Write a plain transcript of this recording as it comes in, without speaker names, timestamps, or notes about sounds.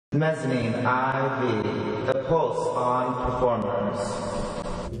Mezzanine IV, the pulse on performers.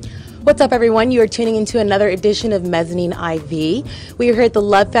 What's up, everyone? You are tuning into another edition of Mezzanine IV. We are here at the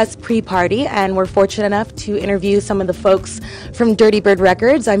Love Fest pre-party, and we're fortunate enough to interview some of the folks from Dirtybird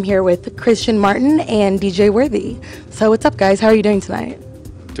Records. I'm here with Christian Martin and DJ Worthy. So what's up, guys? How are you doing tonight?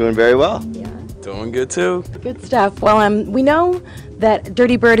 Doing very well. Yeah. Doing good too. Good stuff. Well, we know that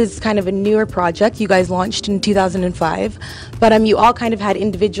Dirtybird is kind of a newer project. You guys launched in 2005, but you all kind of had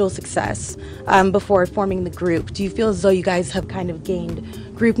individual success before forming the group. Do you feel as though you guys have kind of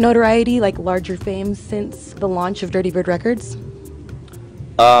gained group notoriety, like larger fame, since the launch of Dirtybird Records?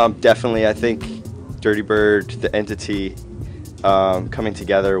 Definitely. I think Dirtybird, the entity, coming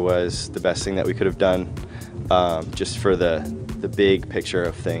together was the best thing that we could have done, just for the big picture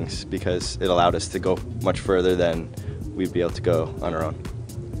of things, because it allowed us to go much further than we'd be able to go on our own.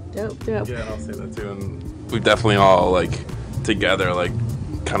 Dope. Yeah, I'll say that too. And we definitely all together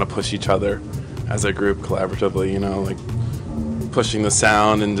kind of push each other as a group collaboratively, pushing the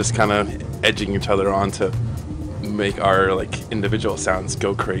sound and just kind of edging each other on to make our individual sounds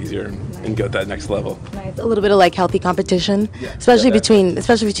go crazier and go at that next level. Nice. A little bit of healthy competition, especially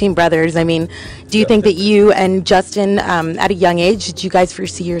Yeah. between brothers. Do you think that you and Justin, at a young age, did you guys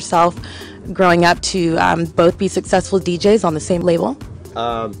foresee yourself growing up to both be successful DJs on the same label?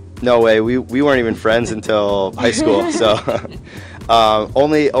 No way. We weren't even friends until high school. So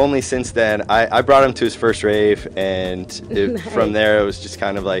only since then. I brought him to his first rave, and Nice. From there it was just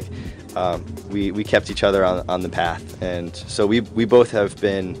kind of we kept each other on the path, and so we both have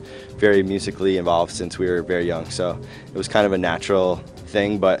been very musically involved since we were very young. So it was kind of a natural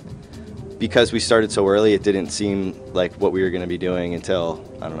thing, but because we started so early, it didn't seem like what we were going to be doing until,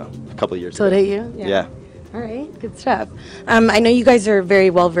 I don't know, a couple of years So ago. did you? Yeah. All right, good stuff. I know you guys are very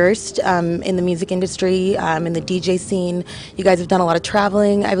well versed in the music industry, in the DJ scene. You guys have done a lot of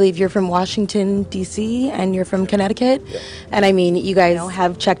traveling. I believe you're from Washington, D.C., and you're from Connecticut. Yeah. And you guys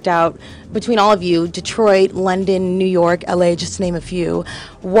have checked out, between all of you, Detroit, London, New York, L.A., just to name a few.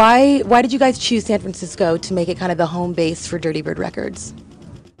 Why did you guys choose San Francisco to make it kind of the home base for Dirtybird Records?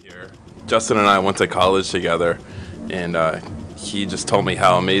 Justin and I went to college together, and he just told me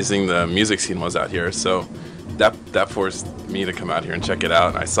how amazing the music scene was out here. So that forced me to come out here and check it out.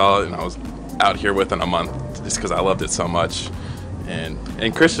 And I saw it, and I was out here within a month just because I loved it so much. And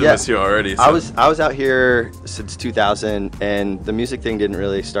Christian was here already. So. I was out here since 2000, and the music thing didn't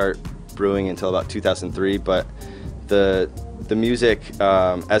really start brewing until about 2003. But the music,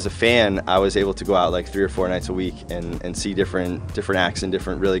 as a fan, I was able to go out 3 or 4 nights a week and see different acts in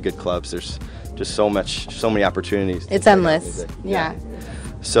different really good clubs. There's just so many opportunities. It's endless. Yeah.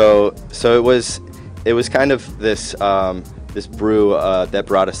 So it was kind of this this brew that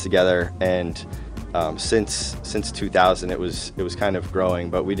brought us together, and since 2000 it was kind of growing,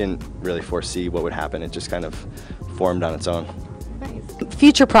 but we didn't really foresee what would happen. It just kind of formed on its own. Nice.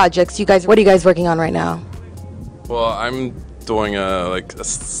 Future projects, what are you guys working on right now? Well, I'm doing a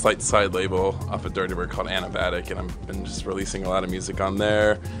slight side label off of Dirtybird called Anabatic, and I've been just releasing a lot of music on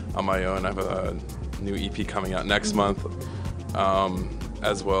there on my own. I have a new EP coming out next month,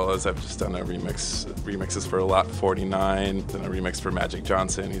 as well as I've just done remixes for Lot 49, then a remix for Magic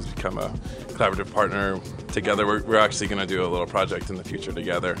Johnson. He's become a collaborative partner. Together, we're actually going to do a little project in the future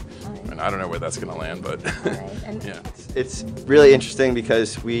together. Right. And I don't know where that's going to land, but yeah. It's really interesting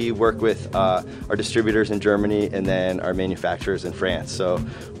because we work with our distributors in Germany and then our manufacturers in France. So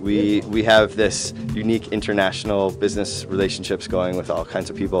we have this unique international business relationships going with all kinds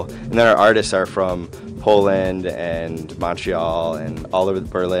of people. And then our artists are from Poland and Montreal and all over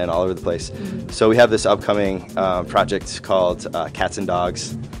Berlin, all over the place. Mm-hmm. So we have this upcoming project called Cats and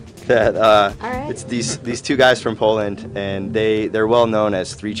Dogs. It's these two guys from Poland, and they're well known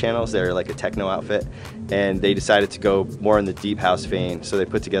as 3 Channels. They're like a techno outfit, and they decided to go more in the deep house vein. So they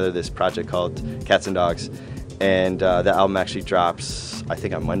put together this project called Cats and Dogs, and the album actually drops, I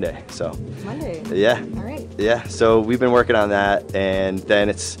think, on Monday. So Monday. Yeah. All right. Yeah. So we've been working on that, and then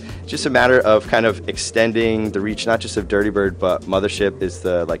it's just a matter of kind of extending the reach, not just of Dirtybird, but Mothership is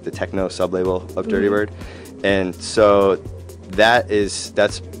the techno sub-label of Dirtybird, and so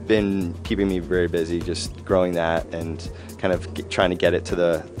that's been keeping me very busy, just growing that and kind of trying to get it to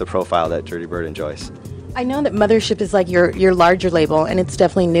the profile that Dirtybird enjoys. I know that Mothership is your larger label, and it's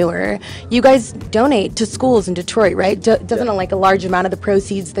definitely newer. You guys donate to schools in Detroit, right? Doesn't a large amount of the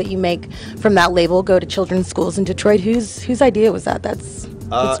proceeds that you make from that label go to children's schools in Detroit? Whose idea was that? That's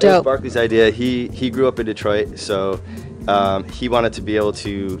dope. It was Barkley's idea. He grew up in Detroit, so he wanted to be able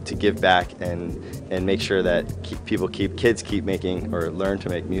to give back and make sure that kids keep making or learn to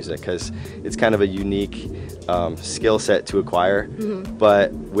make music, because it's kind of a unique skill set to acquire,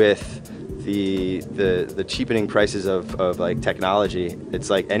 but with the cheapening prices of like technology, it's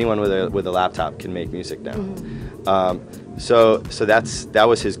like anyone with a laptop can make music now. So that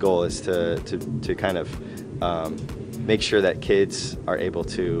was his goal, is to kind of make sure that kids are able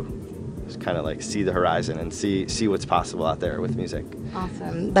to kind of like see the horizon and see what's possible out there with music.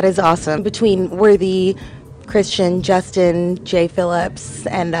 Awesome. That is awesome. Between Worthy, Christian, Justin, Jay Phillips,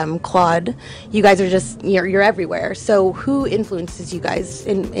 and Claude, you guys are just, you're everywhere. So who influences you guys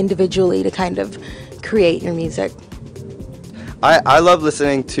individually to kind of create your music? I love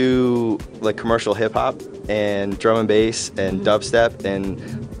listening to like commercial hip hop and drum and bass and dubstep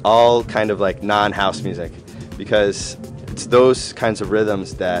and all kind of like non-house music, because it's those kinds of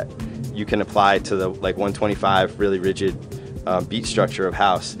rhythms that you can apply to the like 125 really rigid beat structure of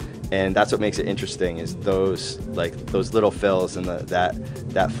house, and that's what makes it interesting, is those little fills and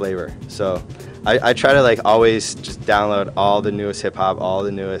that flavor. So I try to like always just download all the newest hip hop, all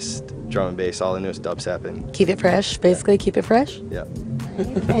the newest drum and bass, all the newest dubstep, and keep it fresh, basically. Keep it fresh. Yeah.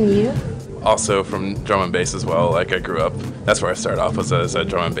 And you? Also from drum and bass as well. Like I grew up, that's where I started off, was as a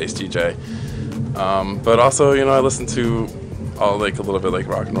drum and bass DJ. But also, I listen to all like a little bit like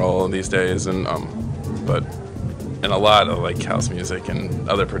rock and roll these days, and a lot of like house music, and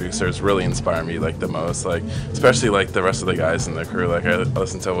other producers really inspire me like the most, like especially like the rest of the guys in the crew. Like I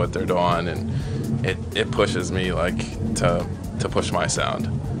listen to what they're doing, and it pushes me like to push my sound.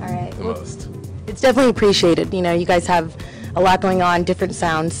 All right. The most. It's definitely appreciated. You guys have a lot going on, different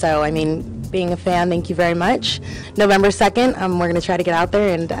sounds. So I mean, being a fan, thank you very much. November 2nd, we're gonna try to get out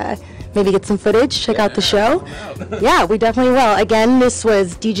there and maybe get some footage, check out the show. Yeah, we definitely will. Again, this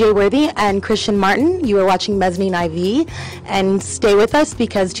was DJ Worthy and Christian Martin. You are watching Mezzanine IV, and stay with us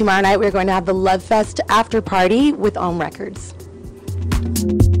because tomorrow night we're going to have the Love Fest after party with Ohm Records.